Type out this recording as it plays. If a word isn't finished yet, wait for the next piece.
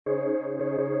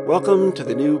Welcome to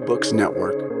the New Books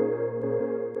Network.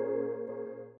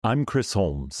 I'm Chris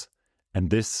Holmes,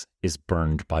 and this is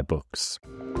Burned by Books.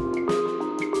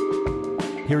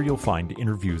 Here you'll find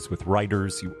interviews with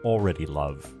writers you already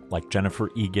love, like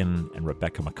Jennifer Egan and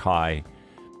Rebecca Makkai,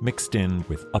 mixed in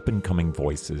with up-and-coming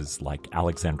voices like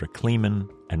Alexandra Kleeman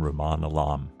and Rumaan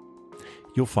Alam.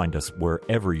 You'll find us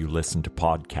wherever you listen to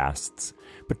podcasts,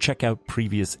 but check out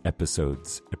previous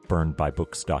episodes at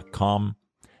burnedbybooks.com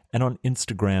and on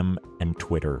Instagram and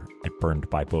Twitter at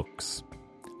burnedbybooks.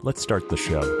 Let's start the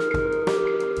show.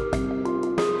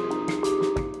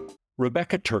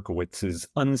 Rebecca Turkewitz's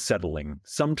unsettling,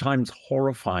 sometimes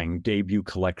horrifying debut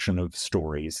collection of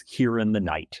stories, Here in the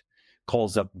Night,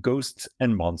 calls up ghosts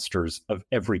and monsters of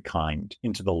every kind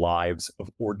into the lives of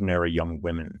ordinary young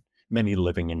women, many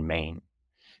living in Maine.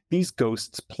 These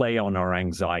ghosts play on our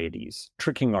anxieties,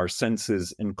 tricking our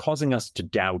senses and causing us to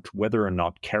doubt whether or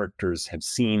not characters have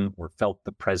seen or felt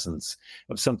the presence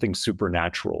of something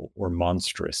supernatural or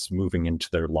monstrous moving into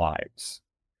their lives.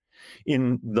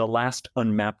 In The Last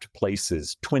Unmapped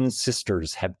Places, twin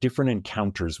sisters have different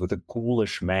encounters with a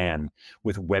ghoulish man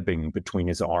with webbing between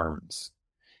his arms.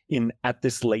 In At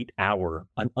This Late Hour,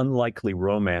 an unlikely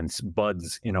romance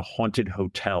buds in a haunted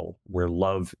hotel where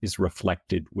love is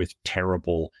reflected with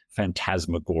terrible,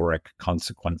 phantasmagoric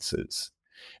consequences.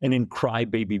 And in Cry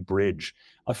Baby Bridge,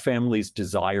 a family's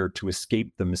desire to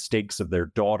escape the mistakes of their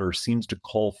daughter seems to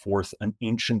call forth an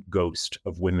ancient ghost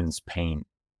of women's pain.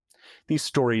 These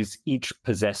stories each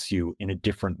possess you in a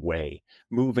different way,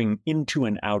 moving into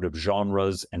and out of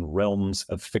genres and realms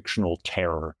of fictional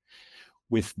terror,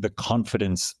 with the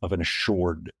confidence of an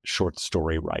assured short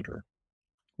story writer.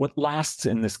 What lasts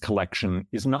in this collection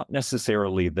is not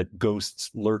necessarily that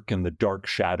ghosts lurk in the dark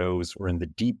shadows or in the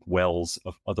deep wells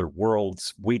of other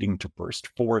worlds waiting to burst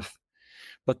forth,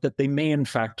 but that they may in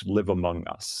fact live among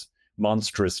us,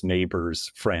 monstrous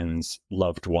neighbors, friends,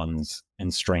 loved ones,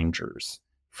 and strangers,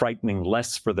 frightening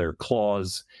less for their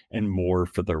claws and more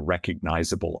for their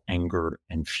recognizable anger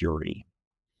and fury.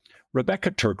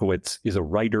 Rebecca Turkewitz is a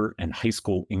writer and high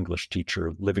school English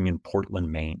teacher living in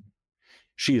Portland, Maine.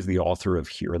 She is the author of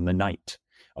Here in the Night,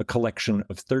 a collection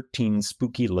of 13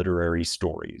 spooky literary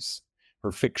stories.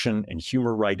 Her fiction and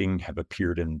humor writing have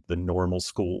appeared in The Normal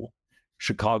School,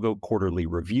 Chicago Quarterly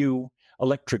Review,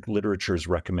 Electric Literature's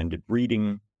Recommended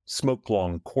Reading, Smoke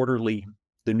Long Quarterly,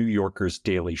 The New Yorker's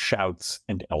Daily Shouts,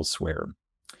 and elsewhere.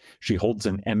 She holds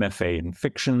an MFA in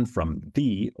fiction from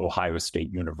The Ohio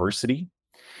State University.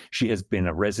 She has been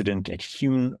a resident at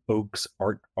Hewn Oaks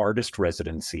Artist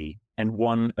Residency and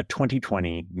won a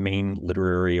 2020 Maine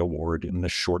Literary Award in the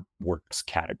Short Works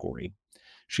category.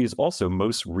 She is also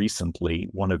most recently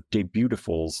one of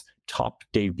Debutiful's top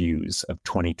debuts of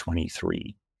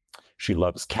 2023. She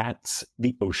loves cats,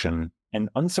 the ocean, and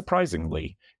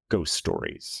unsurprisingly, ghost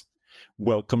stories.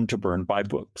 Welcome to Burned by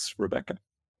Books, Rebecca.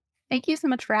 Thank you so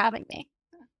much for having me.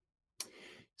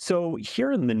 So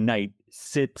Here in the Night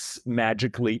sits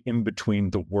magically in between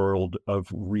the world of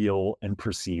real and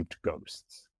perceived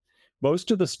ghosts. Most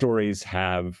of the stories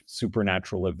have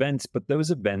supernatural events, but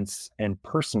those events and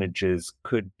personages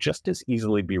could just as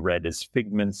easily be read as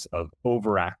figments of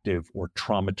overactive or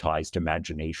traumatized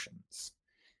imaginations.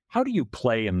 How do you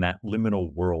play in that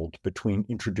liminal world between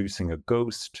introducing a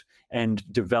ghost and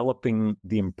developing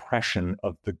the impression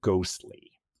of the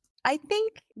ghostly? I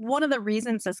think one of the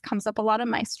reasons this comes up a lot in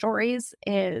my stories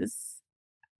is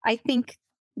I think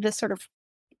the sort of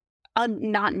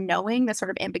not knowing the sort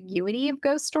of ambiguity of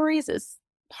ghost stories is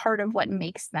part of what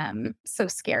makes them so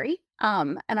scary.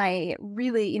 And I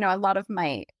really, a lot of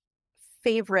my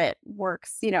favorite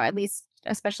works, at least,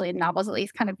 especially in novels, at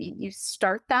least kind of you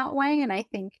start that way. And I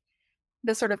think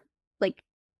the sort of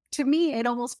to me, it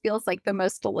almost feels like the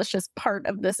most delicious part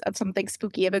of something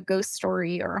spooky, of a ghost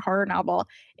story or a horror novel,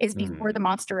 is before the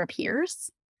monster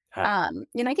appears. And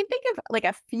I can think of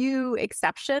a few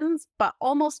exceptions, but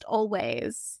almost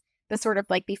always the sort of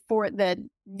before the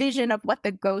vision of what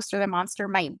the ghost or the monster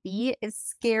might be is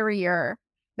scarier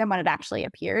than when it actually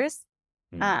appears.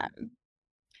 And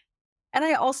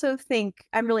I also think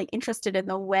I'm really interested in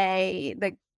the way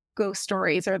the ghost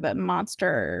stories or the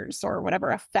monsters or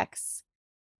whatever affects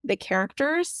the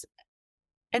characters.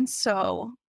 And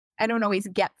so I don't always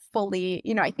get fully,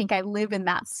 I think I live in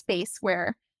that space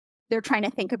where they're trying to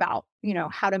think about,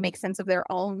 how to make sense of their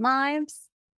own lives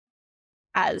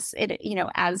as it,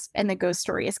 and the ghost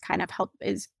story is kind of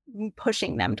is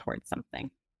pushing them towards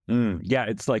something. Yeah,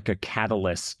 it's like a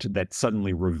catalyst that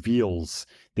suddenly reveals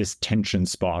this tension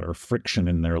spot or friction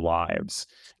in their lives.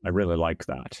 I really like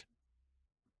that.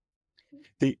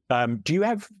 Do you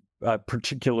have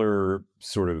particular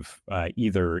sort of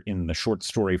either in the short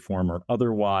story form or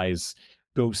otherwise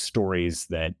ghost stories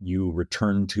that you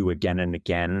return to again and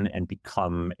again and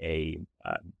become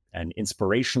an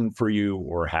inspiration for you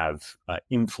or have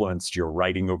influenced your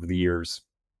writing over the years?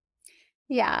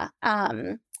 Yeah.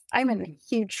 I'm a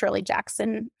huge Shirley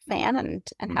Jackson fan and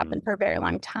have been Mm, for a very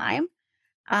long time.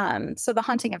 So The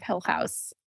Haunting of Hill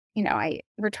House, I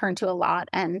return to a lot.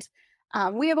 And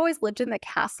We Have Always Lived in the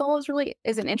Castle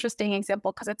is an interesting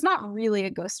example because it's not really a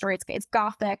ghost story. It's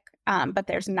gothic, but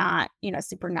there's not,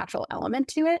 supernatural element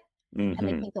to it. And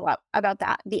I hmm think a lot about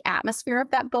that. The atmosphere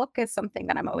of that book is something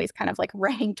that I'm always kind of like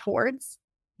writing towards.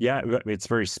 Yeah, it's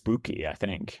very spooky, I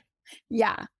think.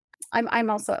 Yeah. I'm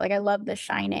also like I love The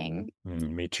Shining.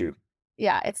 Me too.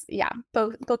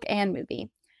 Both book and movie.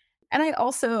 And I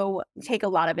also take a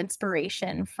lot of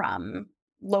inspiration from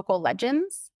local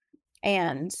legends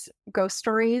and ghost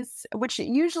stories, which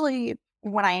usually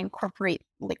when I incorporate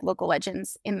like local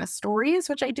legends in the stories,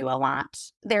 which I do a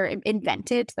lot, they're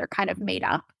invented, they're kind of made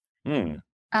up Mm.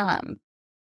 um,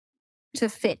 to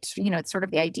fit, it's sort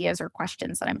of the ideas or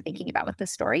questions that I'm thinking about with the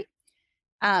story.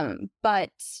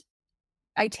 But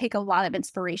I take a lot of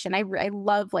inspiration. I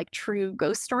love like true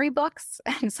ghost story books,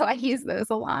 and so I use those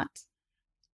a lot.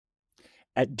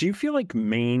 Do you feel like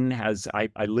Maine has?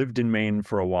 I lived in Maine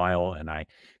for a while, and I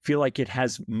feel like it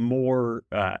has more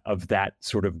of that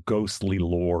sort of ghostly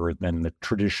lore than the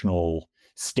traditional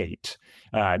state.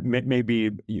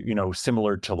 Maybe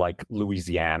similar to like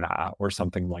Louisiana or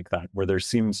something like that, where there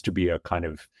seems to be a kind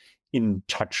of in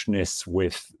touchness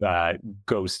with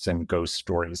ghosts and ghost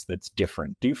stories that's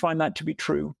different. Do you find that to be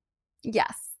true?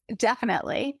 Yes,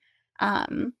 definitely.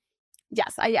 Um,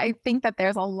 yes, I think that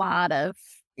there's a lot of,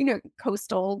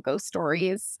 coastal ghost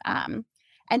stories. And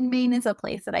Maine is a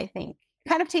place that I think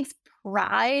kind of takes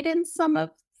pride in some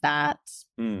of that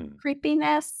Hmm.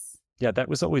 creepiness. Yeah, that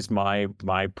was always my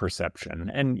perception.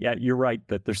 And yeah, you're right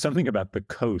that there's something about the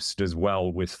coast as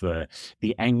well with the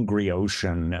angry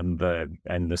ocean and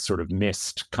the sort of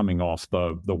mist coming off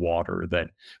the water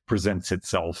that presents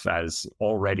itself as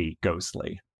already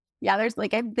ghostly. Yeah,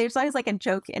 there's always like a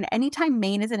joke, and anytime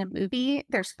Maine is in a movie,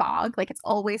 there's fog. Like it's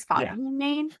always foggy Yeah, in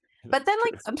Maine. But that's then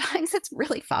true. like sometimes it's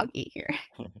really foggy here.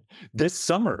 This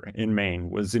summer in Maine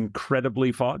was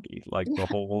incredibly foggy, like the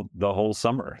whole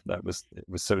summer. It was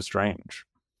so strange.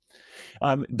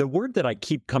 The word that I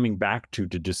keep coming back to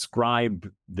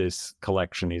describe this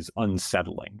collection is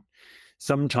unsettling.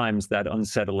 Sometimes that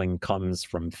unsettling comes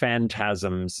from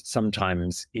phantasms.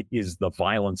 Sometimes it is the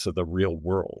violence of the real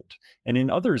world. And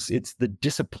in others, it's the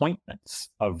disappointments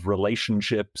of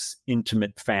relationships,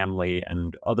 intimate family,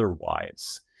 and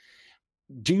otherwise.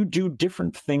 Do you do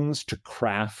different things to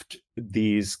craft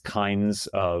these kinds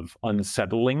of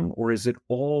unsettling, or is it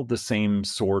all the same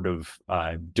sort of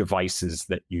devices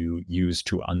that you use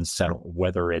to unsettle,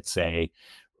 whether it's a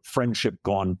friendship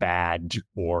gone bad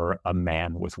or a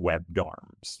man with webbed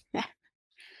arms?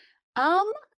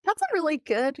 Um, that's a really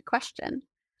good question.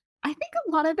 I think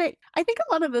a lot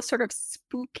of the sort of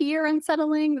spookier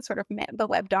unsettling, the sort of the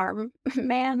webbed arm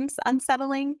man's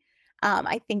unsettling,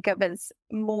 I think of as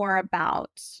more about,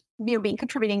 being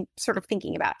contributing, sort of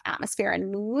thinking about atmosphere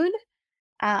and mood.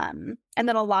 And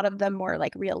then a lot of the more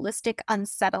like realistic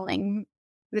unsettling,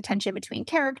 the tension between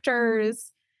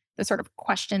characters, the sort of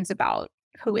questions about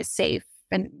who is safe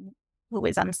and who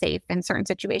is unsafe in certain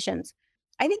situations.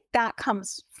 I think that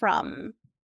comes from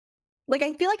like,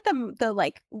 I feel like the,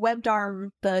 like, webbed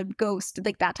arm, the ghost,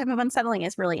 like, that type of unsettling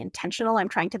is really intentional. I'm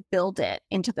trying to build it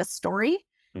into the story,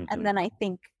 and Hmm then I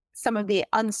think some of the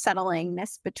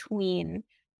unsettlingness between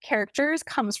characters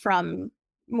comes from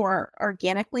more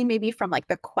organically, maybe from, like,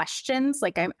 the questions,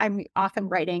 like, I'm often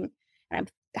writing and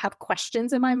I have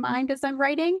questions in my mind as I'm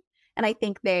writing, and I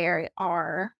think they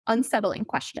are unsettling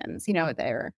questions,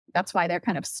 that's why they're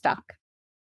kind of stuck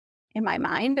in my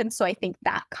mind, and so I think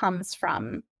that comes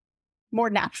from more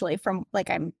naturally from like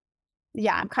I'm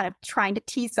kind of trying to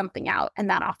tease something out, and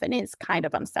that often is kind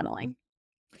of unsettling.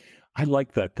 I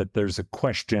like that there's a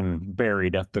question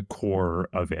buried at the core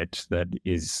of it that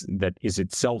is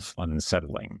itself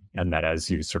unsettling, and that as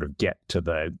you sort of get to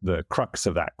the crux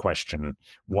of that question,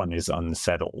 one is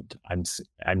unsettled.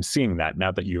 I'm seeing that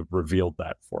now that you've revealed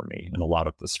that for me in a lot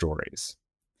of the stories.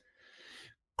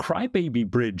 Crybaby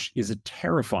Bridge is a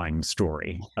terrifying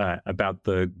story about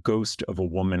the ghost of a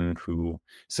woman who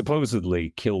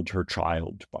supposedly killed her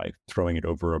child by throwing it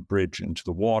over a bridge into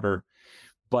the water.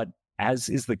 But as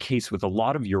is the case with a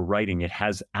lot of your writing, it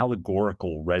has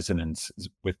allegorical resonance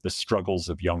with the struggles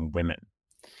of young women.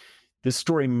 This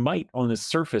story might, on the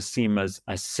surface, seem as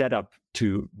a setup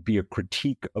to be a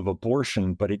critique of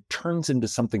abortion, but it turns into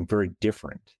something very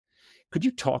different. Could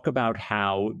you talk about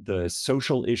how the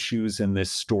social issues in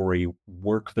this story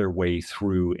work their way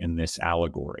through in this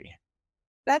allegory?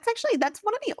 That's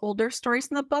one of the older stories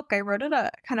in the book. I wrote it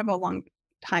a kind of a long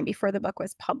time before the book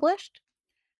was published.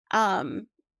 Um,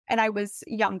 and I was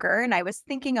younger and I was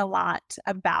thinking a lot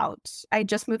about, I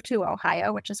just moved to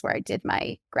Ohio, which is where I did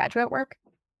my graduate work,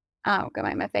 got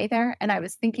my MFA there. And I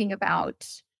was thinking about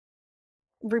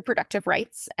reproductive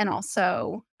rights and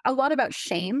also a lot about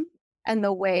shame and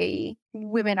the way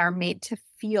women are made to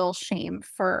feel shame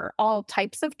for all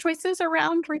types of choices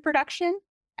around reproduction.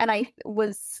 And I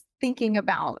was thinking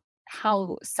about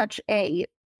how such a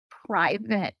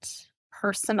private,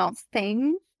 personal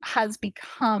thing has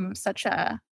become such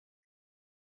a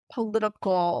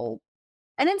political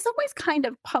and in some ways kind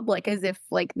of public, as if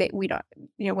like we don't,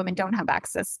 women don't have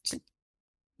access to,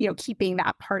 keeping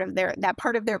that part of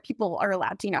their people are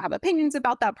allowed to, have opinions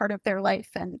about that part of their life.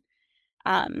 And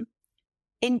um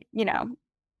in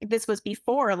this was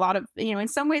before a lot of, in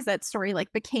some ways that story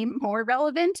like became more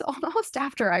relevant almost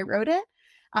after I wrote it.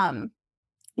 um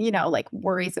like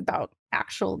worries about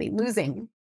actually losing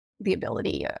the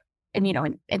ability,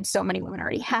 and so many women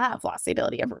already have lost the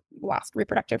ability of lost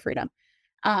reproductive freedom.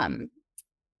 um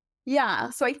yeah,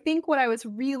 so I think what I was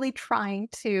really trying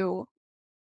to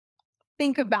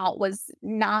think about was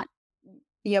not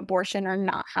the abortion or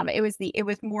not having it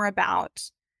was more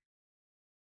about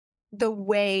the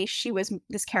way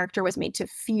this character was made to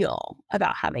feel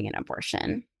about having an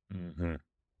abortion. Hmm.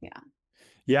 Yeah.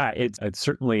 Yeah, it's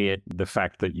certainly the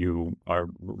fact that you are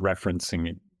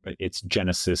referencing its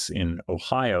genesis in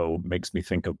Ohio makes me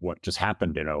think of what just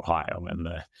happened in Ohio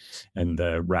and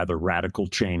the rather radical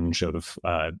change of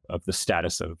the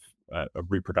status of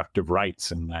reproductive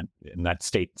rights in that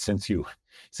state since you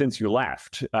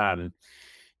left.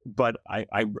 But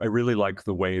I really like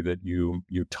the way that you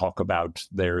talk about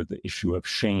the issue of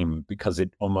shame, because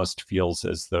it almost feels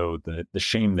as though the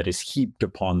shame that is heaped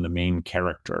upon the main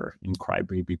character in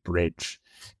Crybaby Bridge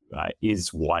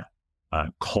is what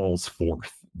calls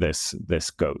forth this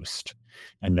ghost,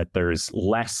 and that there's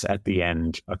less at the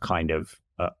end a kind of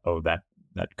that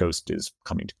ghost is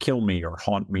coming to kill me or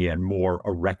haunt me, and more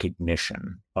a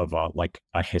recognition of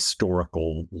a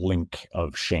historical link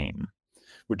of shame.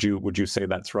 Would you say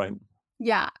that's right?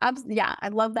 Yeah, yeah, I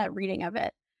love that reading of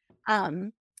it.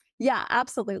 Yeah,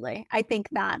 absolutely. I think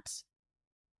that,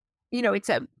 it's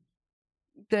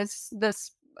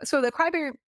this so the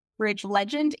Crybaby Bridge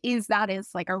legend is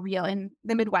like a real in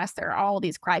the Midwest. There are all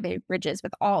these crybaby bridges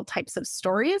with all types of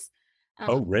stories.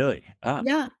 Oh, Um, really? Ah,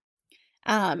 yeah.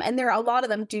 And there are a lot of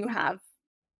them do have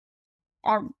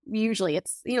are usually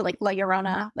it's like La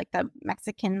Llorona, like the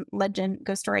Mexican legend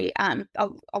ghost story. A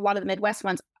lot of the Midwest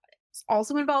ones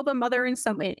also involve a mother in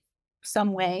some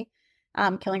way,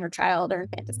 killing her child or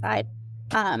infanticide.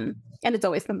 And it's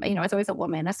always it's always a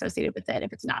woman associated with it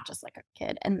if it's not just like a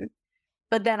kid.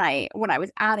 But then when I was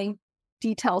adding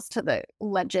details to the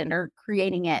legend or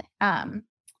creating it,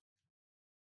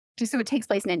 just so it takes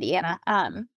place in Indiana,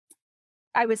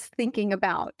 I was thinking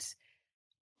about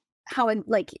how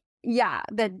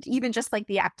that even just like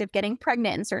the act of getting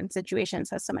pregnant in certain situations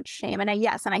has so much shame. And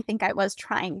I think I was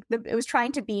it was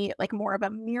trying to be like more of a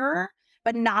mirror,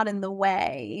 but not in the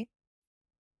way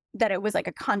that it was like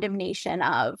a condemnation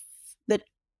of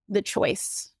the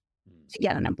choice to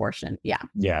get an abortion. Yeah.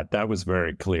 yeah, that was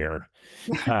very clear.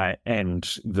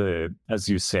 And as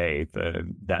you say,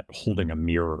 that holding a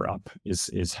mirror up is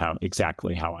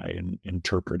exactly how I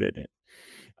interpreted it.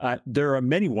 There are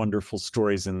many wonderful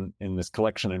stories in this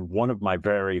collection, and one of my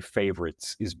very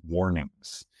favorites is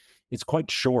Warnings. It's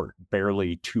quite short,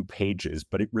 barely 2 pages,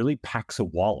 but it really packs a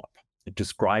wallop. It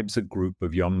describes a group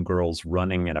of young girls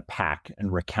running in a pack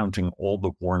and recounting all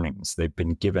the warnings they've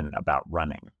been given about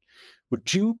running.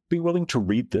 Would you be willing to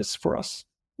read this for us?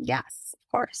 Yes,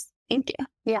 of course. Thank you.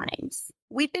 Warnings.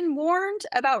 We'd been warned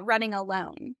about running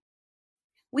alone.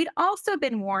 We'd also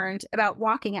been warned about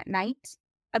walking at night,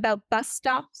 about bus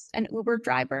stops and Uber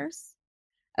drivers,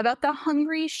 about the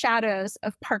hungry shadows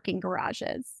of parking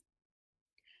garages.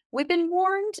 We'd been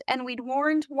warned, and we'd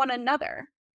warned one another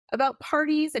about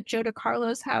parties at Joe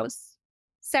DiCarlo's house,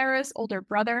 Sarah's older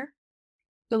brother,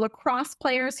 the lacrosse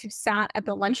players who sat at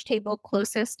the lunch table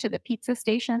closest to the pizza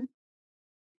station.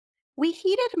 We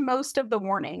heeded most of the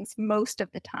warnings most of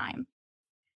the time,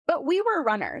 but we were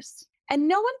runners. And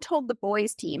no one told the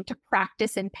boys' team to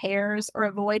practice in pairs or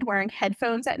avoid wearing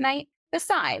headphones at night.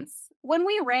 Besides, when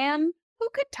we ran, who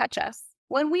could touch us?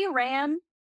 When we ran,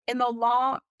 in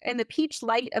the peach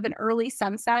light of an early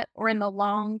sunset or in the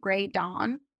long gray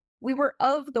dawn, we were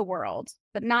of the world,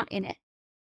 but not in it.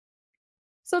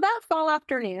 So that fall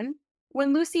afternoon,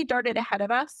 when Lucy darted ahead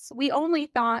of us, we only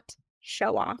thought,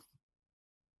 show off.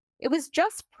 It was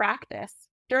just practice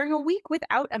during a week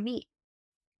without a meet.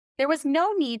 There was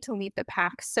no need to leave the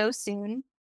pack so soon.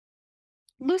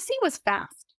 Lucy was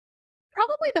fast,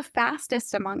 probably the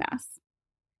fastest among us,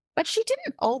 but she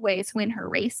didn't always win her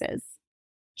races.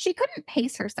 She couldn't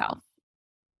pace herself.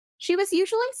 She was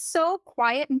usually so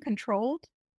quiet and controlled,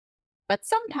 but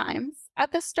sometimes,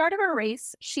 at the start of a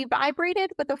race, she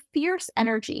vibrated with a fierce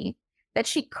energy that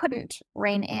she couldn't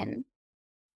rein in.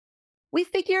 We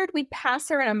figured we'd pass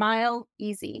her in a mile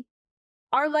easy,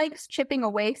 our legs chipping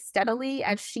away steadily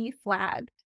as she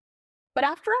flagged. But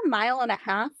after a mile and a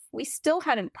half, we still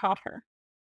hadn't caught her.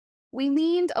 We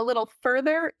leaned a little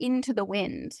further into the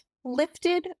wind,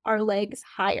 lifted our legs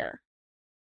higher.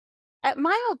 At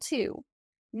mile 2,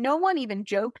 no one even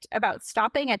joked about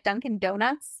stopping at Dunkin'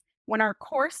 Donuts when our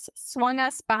course swung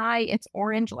us by its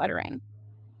orange lettering.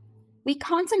 We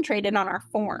concentrated on our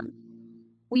form.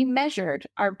 We measured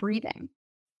our breathing.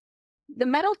 The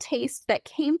metal taste that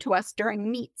came to us during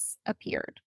meets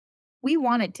appeared. We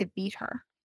wanted to beat her.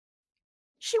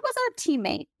 She was our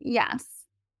teammate, yes,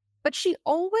 but she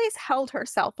always held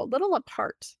herself a little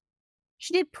apart.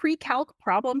 She did pre-calc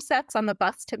problem sets on the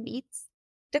bus to meets,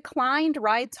 declined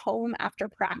rides home after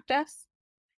practice,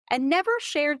 and never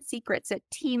shared secrets at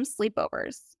team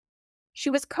sleepovers. She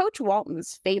was Coach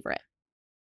Walton's favorite.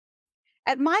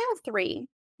 At mile 3,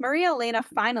 Maria Elena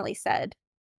finally said,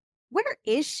 "Where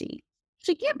is she?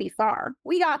 She can't be far.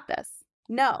 We got this.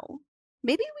 No,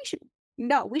 we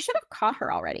should have caught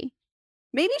her already.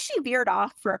 Maybe she veered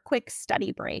off for a quick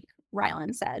study break,"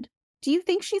 Rylan said. "Do you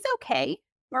think she's okay?"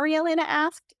 Maria Elena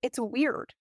asked. "It's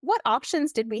weird. What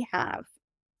options did we have?"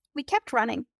 We kept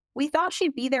running. We thought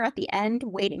she'd be there at the end,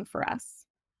 waiting for us.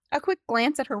 A quick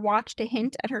glance at her watch to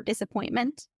hint at her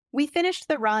disappointment. We finished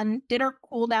the run, did our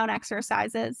cool-down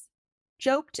exercises,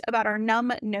 joked about our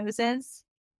numb noses,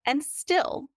 and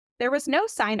still, there was no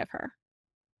sign of her.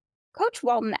 Coach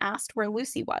Walton asked where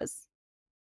Lucy was.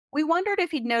 We wondered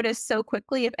if he'd noticed so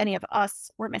quickly if any of us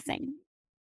were missing.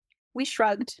 We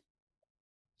shrugged.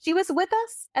 She was with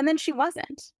us, and then she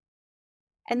wasn't.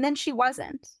 And then she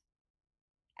wasn't.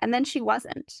 And then she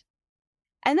wasn't.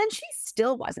 And then she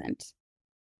still wasn't.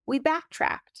 We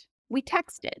backtracked. We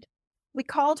texted. We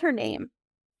called her name.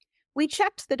 We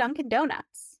checked the Dunkin'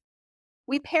 Donuts.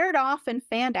 We paired off and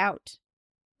fanned out.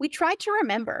 We tried to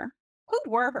remember who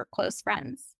were her close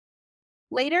friends.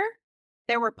 Later,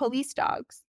 there were police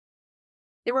dogs.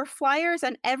 There were flyers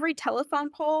on every telephone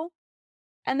pole,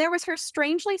 and there was her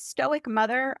strangely stoic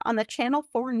mother on the Channel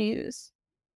 4 news.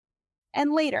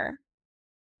 And later,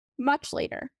 much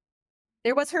later,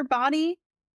 there was her body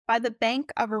by the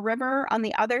bank of a river on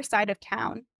the other side of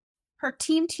town, her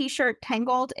team t-shirt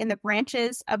tangled in the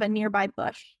branches of a nearby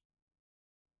bush.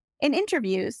 In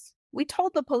interviews, we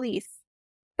told the police,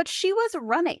 but she was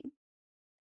running.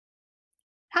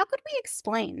 How could we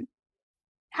explain?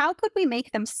 How could we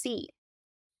make them see?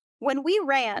 When we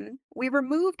ran, we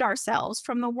removed ourselves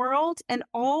from the world and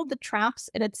all the traps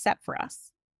it had set for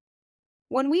us.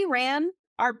 When we ran,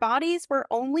 our bodies were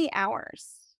only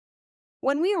ours.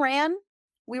 When we ran,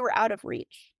 we were out of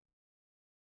reach.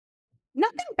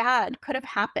 Nothing bad could have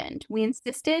happened, we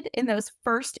insisted in those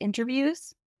first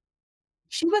interviews.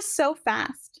 She was so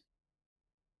fast.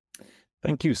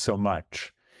 Thank you so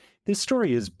much. This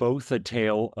story is both a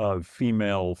tale of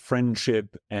female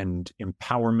friendship and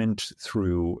empowerment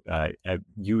through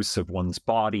use of one's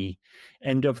body,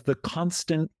 and of the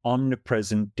constant,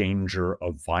 omnipresent danger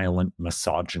of violent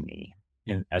misogyny,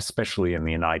 especially in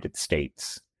the United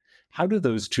States. How do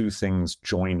those two things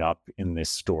join up in this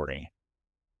story?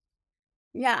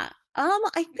 Yeah,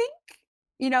 I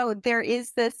think, there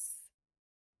is this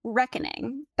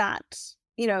reckoning that,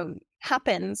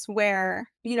 happens where,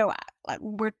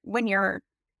 when you're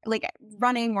like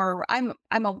running, or I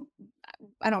don't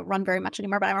run very much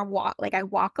anymore, but I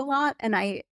walk a lot, and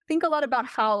I think a lot about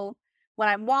how when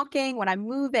I'm walking, when I'm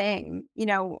moving,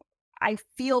 I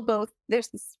feel both, there's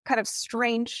this kind of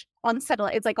strange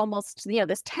unsettling, it's like almost,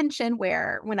 this tension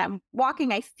where when I'm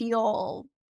walking, I feel,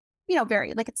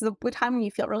 very, like, it's the time when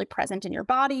you feel really present in your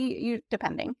body,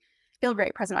 feel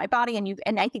very present in my body,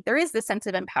 and I think there is this sense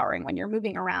of empowering when you're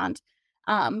moving around.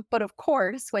 But of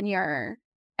course, and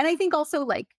I think also,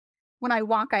 like, when I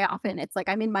walk, it's like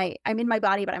I'm in my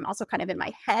body, but I'm also kind of in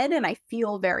my head, and I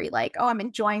feel very like, oh, I'm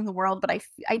enjoying the world, but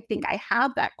I think I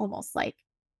have that almost like,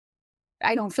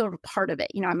 I don't feel part of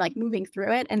it. I'm like moving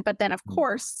through it. But then of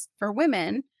course, for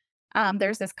women,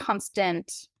 there's this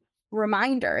constant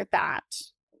reminder that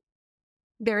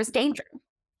there is danger,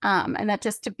 and that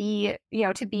just to be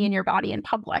in your body in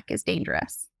public is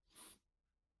dangerous.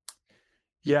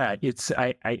 Yeah,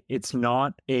 it's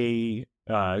not a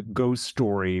ghost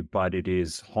story, but it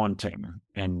is haunting,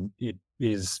 and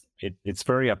it's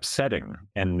very upsetting.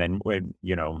 And then when,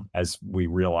 as we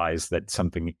realize that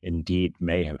something indeed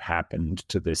may have happened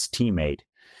to this teammate,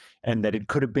 and that it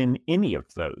could have been any of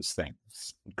those things.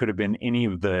 It could have been any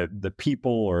of the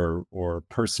people or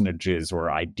personages or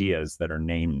ideas that are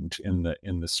named in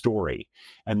the story,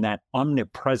 and that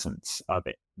omnipresence of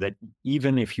it. That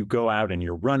even if you go out and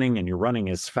you're running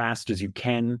as fast as you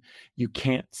can't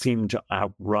seem to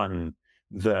outrun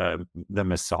the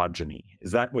misogyny.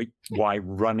 Is that why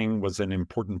running was an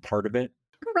important part of it?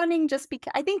 Running, just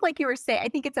because I think, like you were saying, I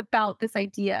think it's about this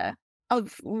idea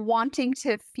of wanting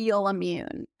to feel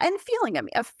immune and feeling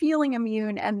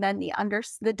immune, and then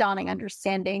the dawning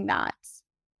understanding that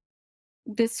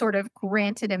this sort of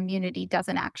granted immunity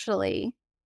doesn't actually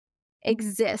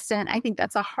exist. And I think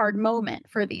that's a hard moment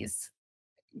for these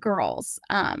girls,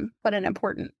 but an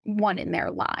important one in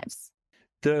their lives.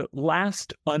 The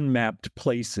Last Unmapped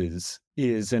Places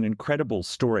is an incredible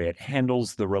story. It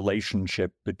handles the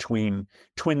relationship between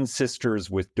twin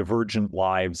sisters with divergent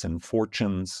lives and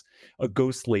fortunes, a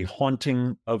ghostly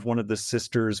haunting of one of the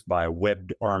sisters by a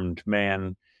webbed-armed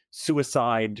man,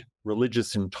 suicide,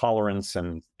 religious intolerance,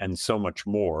 and so much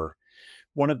more.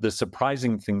 One of the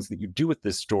surprising things that you do with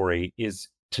this story is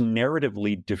to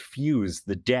narratively diffuse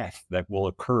the death that will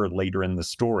occur later in the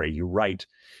story. You write,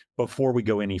 before we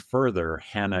go any further,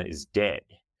 Hannah is dead.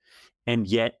 And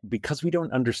yet, because we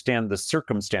don't understand the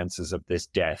circumstances of this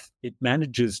death, it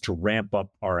manages to ramp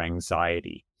up our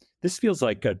anxiety. This feels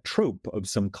like a trope of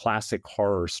some classic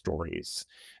horror stories.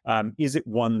 Is it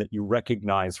one that you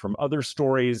recognize from other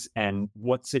stories, and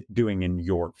what's it doing in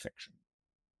your fiction?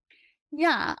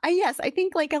 Yeah, I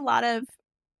think like a lot of,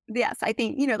 yes, I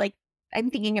think, like I'm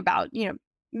thinking about,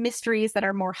 mysteries that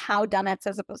are more howdunnits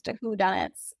as opposed to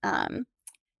whodunits.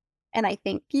 And I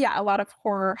think, yeah, a lot of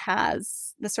horror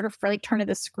has the sort of like turn of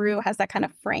the screw, has that kind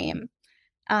of frame.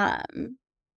 Um,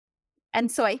 and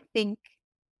so I think,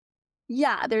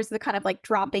 yeah, there's the kind of like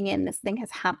dropping in, this thing has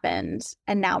happened,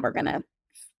 and now we're gonna,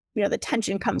 the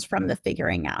tension comes from the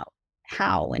figuring out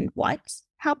how and what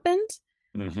happened.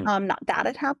 Not that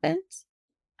it happened.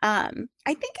 I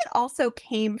think it also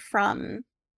came from,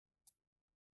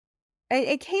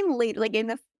 it came late, like in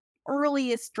the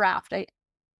earliest draft.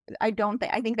 I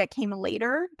think that came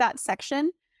later, that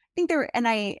section. I think there, and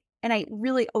I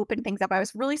really opened things up. I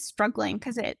was really struggling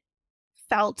because it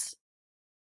felt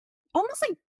almost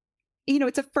like,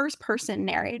 it's a first person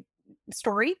narrated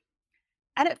story,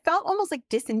 and it felt almost like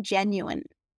disingenuous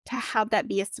to have that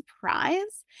be a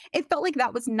surprise. It felt like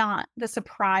that was not the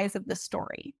surprise of the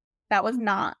story. That was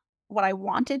not what I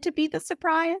wanted to be the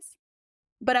surprise.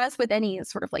 But as with any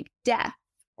sort of like death,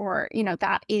 or,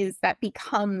 that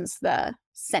becomes the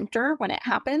center when it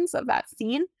happens of that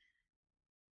scene.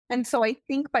 And so I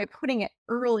think by putting it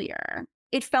earlier,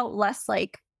 it felt less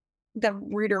like the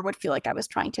reader would feel like I was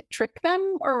trying to trick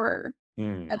them,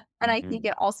 and I think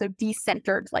it also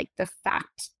decentered like the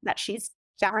fact that she's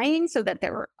dying, so that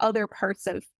there were other parts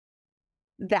of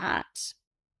that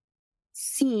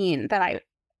scene that I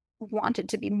wanted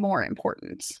to be more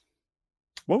important.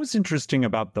 What was interesting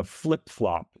about the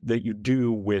flip-flop that you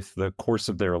do with the course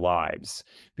of their lives?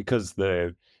 Because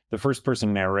the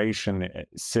first-person narration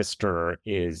sister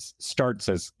starts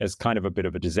as kind of a bit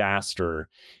of a disaster,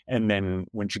 and then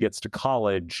when she gets to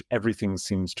college, everything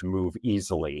seems to move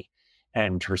easily.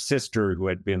 And her sister, who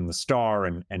had been the star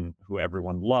and who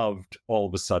everyone loved, all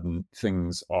of a sudden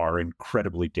things are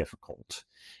incredibly difficult.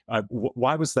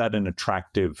 Why was that an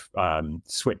attractive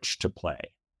switch to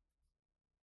play?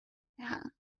 Yeah.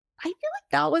 I feel like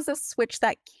that was a switch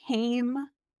that came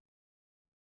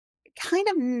kind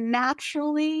of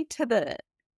naturally to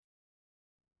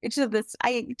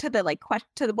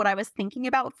what I was thinking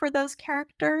about for those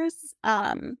characters.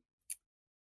 I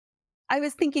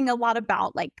was thinking a lot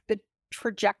about like the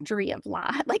trajectory of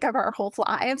like of our whole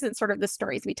lives, and sort of the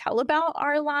stories we tell about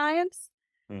our lives.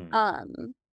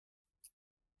 Um,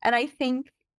 and I think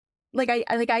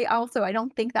I also, I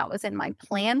don't think that was in my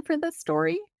plan for the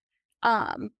story.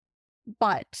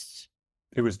 But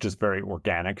it was just very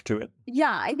organic to it.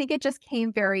 Yeah, I think it just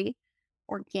came very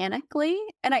organically.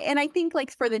 And I think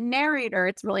like for the narrator,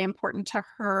 it's really important to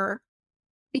her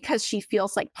because she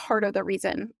feels like part of the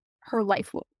reason her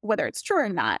life, whether it's true or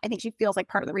not, I think she feels like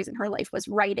part of the reason her life was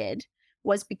righted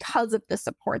was because of the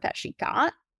support that she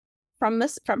got from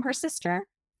her sister.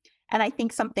 And I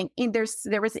think there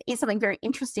was something very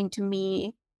interesting to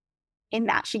me in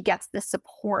that she gets this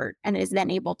support and is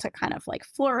then able to kind of like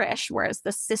flourish, whereas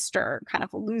the sister kind of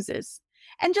loses.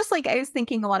 And just like I was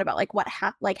thinking a lot about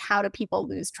like how do people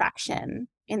lose traction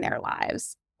in their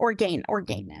lives or gain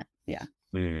it? Yeah.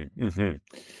 Mm-hmm.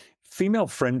 Female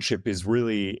friendship is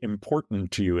really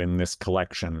important to you in this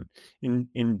collection.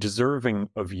 In Deserving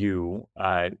of You,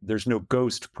 there's no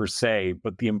ghost per se,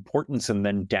 but the importance and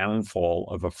then downfall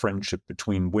of a friendship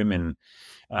between women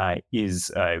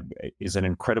is an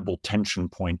incredible tension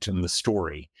point in the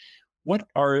story. What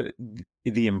are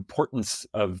the importance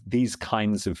of these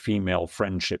kinds of female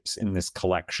friendships in this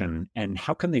collection, and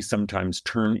how can they sometimes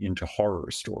turn into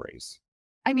horror stories?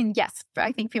 I mean, yes,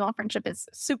 I think female friendship is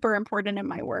super important in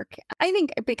my work. I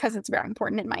think because it's very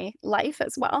important in my life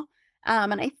as well.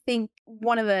 And I think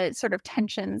one of the sort of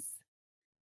tensions,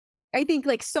 I think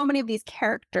like so many of these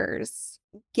characters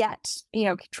get,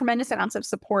 tremendous amounts of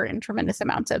support and tremendous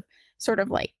amounts of sort of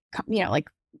like, like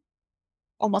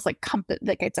almost like compass,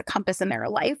 like it's a compass in their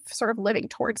life, sort of living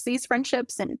towards these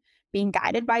friendships and being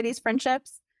guided by these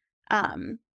friendships.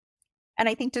 And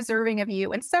I think Deserving of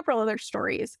You and several other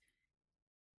stories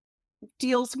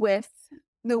deals with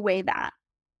the way that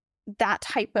that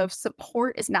type of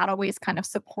support is not always kind of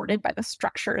supported by the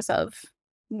structures of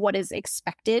what is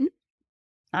expected.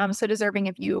 So Deserving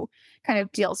of You kind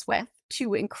of deals with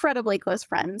two incredibly close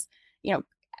friends,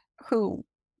 who,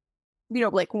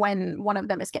 like when one of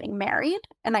them is getting married.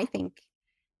 And I think,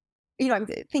 I'm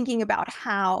thinking about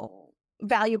how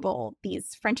valuable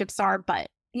these friendships are,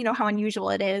 but, how unusual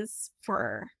it is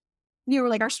for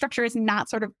like our structure is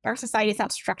not our society is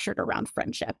not structured around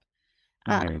friendship.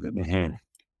 Mm-hmm.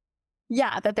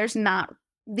 Yeah, that there's not,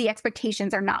 the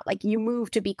expectations are not like you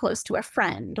move to be close to a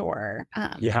friend or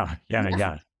Yeah.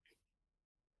 yeah.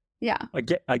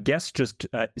 A guest just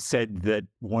said that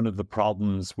one of the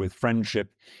problems with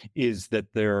friendship is that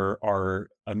there are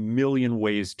a million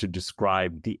ways to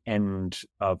describe the end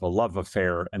of a love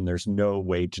affair, and there's no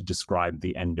way to describe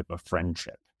the end of a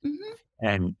friendship. Mm-hmm.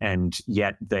 And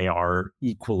yet they are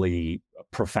equally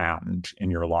profound in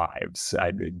your lives.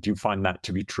 Do you find that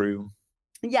to be true?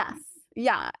 Yes.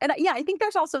 Yeah. And yeah, I think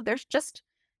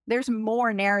there's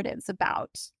more narratives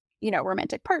about,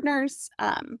 romantic partners,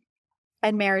 and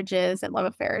marriages and love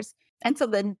affairs. And so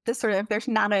then the sort of, there's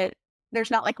not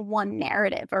like one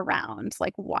narrative around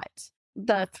like what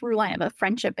the through line of a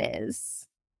friendship is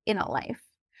in a life,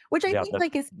 which I think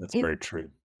like that's very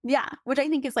true. yeah, which I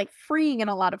think is like freeing in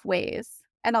a lot of ways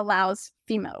and allows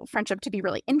female friendship to be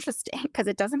really interesting because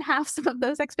it doesn't have some of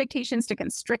those expectations to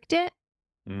constrict it.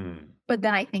 But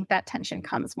then I think that tension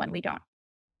comes when we don't,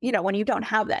 when you don't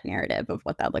have that narrative of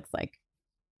what that looks like.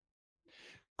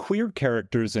 Queer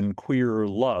characters and queer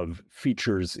love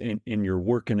features in your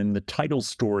work, and in the title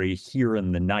story, Here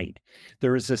in the Night,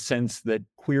 there is a sense that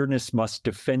queerness must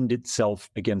defend itself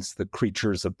against the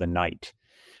creatures of the night,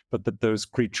 but that those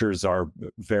creatures are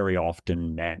very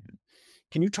often men.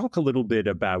 Can you talk a little bit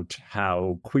about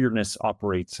how queerness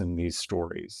operates in these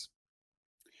stories?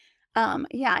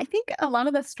 Yeah, I think a lot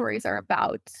of the stories are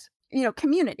about,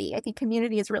 community. I think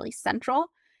community is really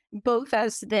central, both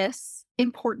as this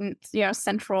important,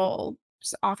 central,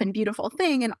 often beautiful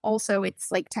thing. And also it's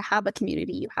like to have a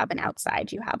community, you have an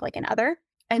outside, you have like an other.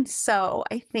 And so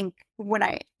I think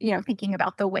when thinking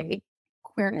about the way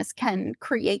queerness can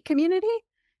create community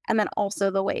and then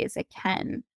also the ways it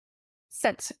can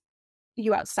set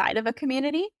you outside of a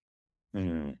community.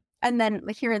 Mm. And then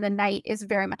Here in the Night is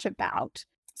very much about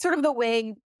sort of the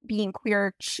way being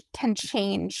queer can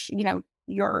change,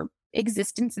 your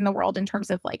existence in the world in terms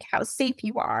of like how safe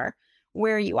you are,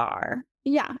 where you are.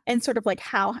 Yeah. And sort of like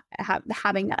how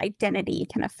having that identity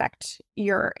can affect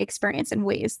your experience in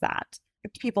ways that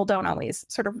people don't always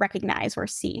sort of recognize or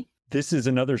see. This is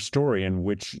another story in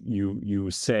which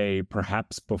you say,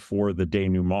 perhaps before the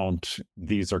denouement,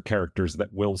 these are characters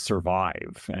that will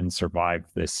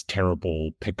survive this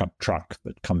terrible pickup truck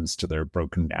that comes to their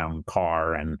broken down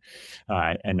car. And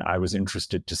I was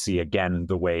interested to see again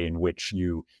the way in which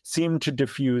you seem to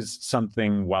diffuse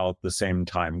something while at the same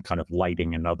time kind of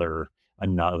lighting another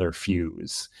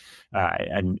fuse.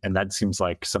 And that seems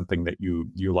like something that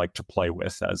you like to play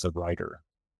with as a writer.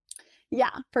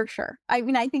 Yeah, for sure. I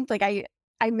mean, I think like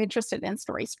I'm interested in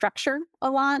story structure a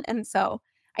lot. And so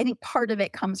I think part of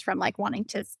it comes from like wanting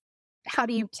to, how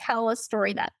do you tell a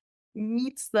story that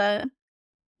meets the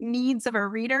needs of a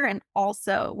reader and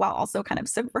while also kind of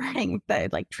subverting the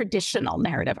like traditional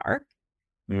narrative arc.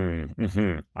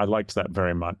 Mm-hmm. I liked that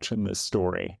very much in this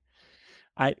story.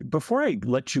 Before I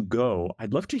let you go,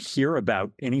 I'd love to hear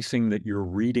about anything that you're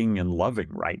reading and loving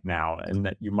right now and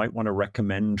that you might want to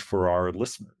recommend for our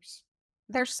listeners.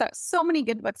 There's so many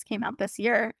good books came out this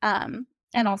year. And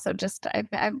also just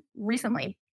I've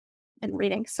recently been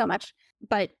reading so much.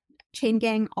 But Chain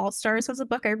Gang All Stars was a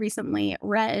book I recently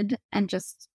read and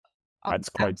just That's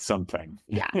quite something.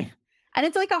 Yeah. And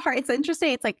it's like it's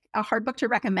interesting. It's like a hard book to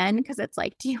recommend because it's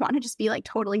like, do you want to just be like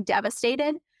totally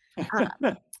devastated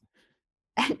and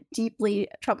deeply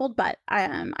troubled? But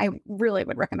I really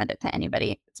would recommend it to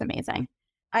anybody. It's amazing.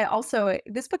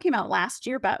 This book came out last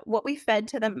year, but What We Fed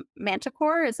to the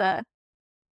Manticore is a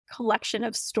collection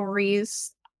of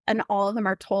stories, and all of them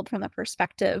are told from the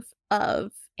perspective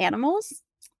of animals.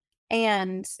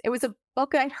 And it was a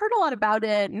book I'd heard a lot about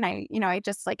it, and I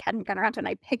just like hadn't gone around to it, and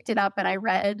I picked it up and I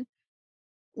read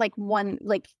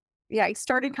I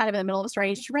started kind of in the middle of the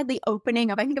story. I just read the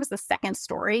opening of, I think it was the second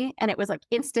story, and it was like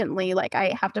instantly like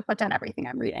I have to put down everything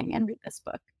I'm reading and read this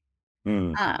book.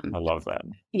 I love that.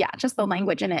 Yeah, just the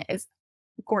language in it is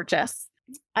gorgeous.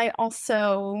 I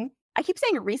keep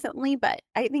saying it recently, but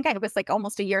I think it was like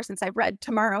almost a year since I've read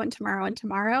Tomorrow and Tomorrow and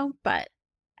Tomorrow, but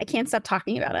I can't stop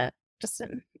talking about it. Just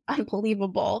an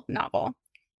unbelievable novel.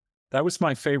 That was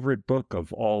my favorite book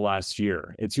of all last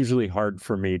year. It's usually hard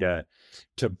for me to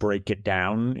break it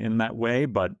down in that way,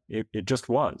 but it just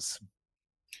was.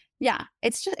 Yeah,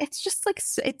 it's just like,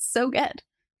 it's so good.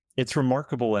 It's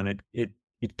remarkable, and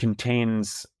it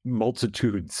contains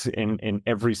multitudes in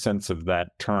every sense of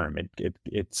that term.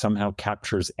 It somehow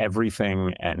captures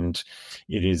everything, and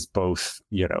it is both,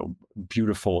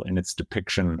 beautiful in its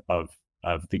depiction of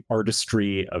the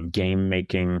artistry of game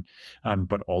making,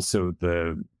 but also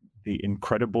the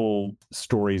incredible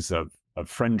stories of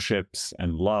friendships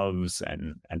and loves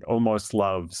and almost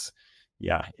loves.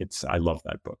 Yeah, I love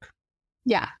that book.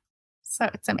 Yeah, so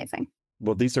it's amazing.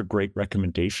 Well, these are great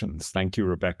recommendations. Thank you,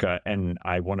 Rebecca. And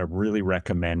I want to really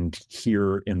recommend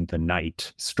Here in the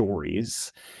Night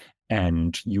stories,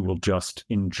 and you will just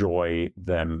enjoy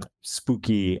them.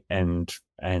 Spooky and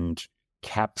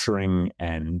capturing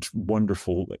and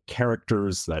wonderful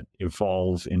characters that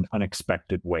evolve in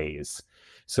unexpected ways.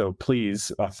 So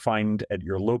please find at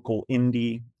your local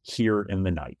indie Here in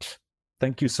the Night.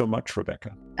 Thank you so much,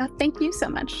 Rebecca. Thank you so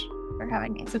much for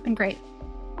having me. It's been great.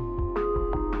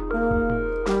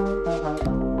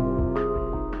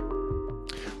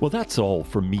 Well, that's all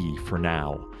from me for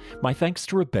now. My thanks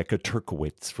to Rebecca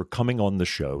Turkewitz for coming on the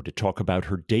show to talk about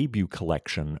her debut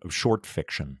collection of short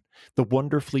fiction, The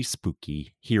Wonderfully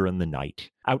Spooky Here in the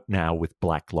Night, out now with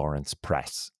Black Lawrence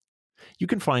Press. You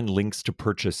can find links to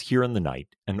purchase Here in the Night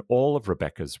and all of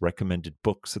Rebecca's recommended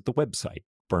books at the website,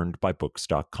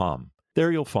 burnedbybooks.com.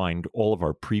 There you'll find all of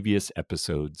our previous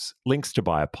episodes, links to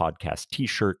buy a podcast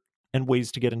t-shirt, and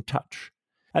ways to get in touch.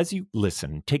 As you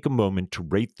listen, take a moment to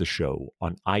rate the show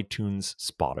on iTunes,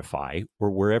 Spotify,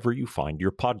 or wherever you find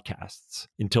your podcasts.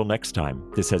 Until next time,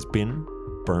 this has been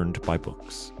Burned by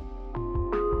Books.